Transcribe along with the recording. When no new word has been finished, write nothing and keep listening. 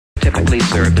typically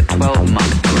served a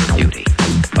 12-month tour of duty,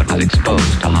 but was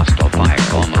exposed to hostile fire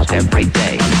almost every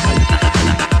day.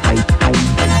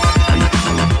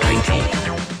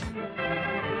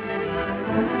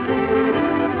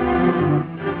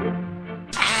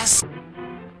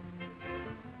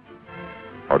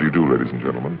 How do you do, ladies and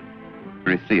gentlemen?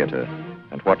 Theater,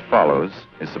 and what follows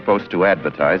is supposed to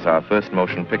advertise our first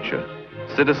motion picture.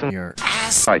 Citizen Your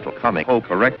title, Cumming. Oh,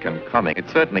 correct, and Cumming.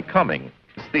 It's certainly Cumming.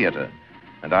 It's theater.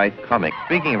 And I Cumming.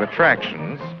 Speaking of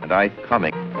attractions, and I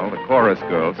Cumming. Well, the chorus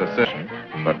girls are certain.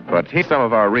 But here's some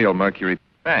of our real Mercury.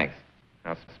 Thanks.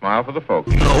 Now smile for the folks.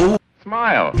 no,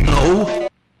 Smile. no.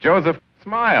 Joseph,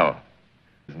 smile.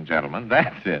 Ladies and gentlemen,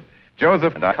 that's it.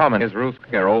 Joseph and I Cumming is Ruth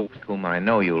Carroll, whom I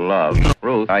know you love.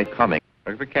 Ruth, I Cumming.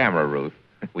 Look at the camera, Ruth.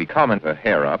 We comment the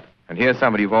hair up. And here's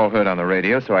somebody you've all heard on the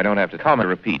radio, so I don't have to comment,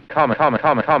 repeat. Comment.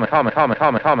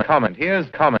 Here's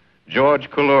comment.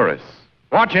 George Coulouris.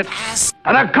 Watch it.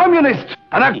 And a communist.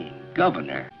 And a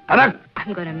Governor. and a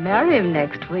I'm going to marry him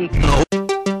next week. No.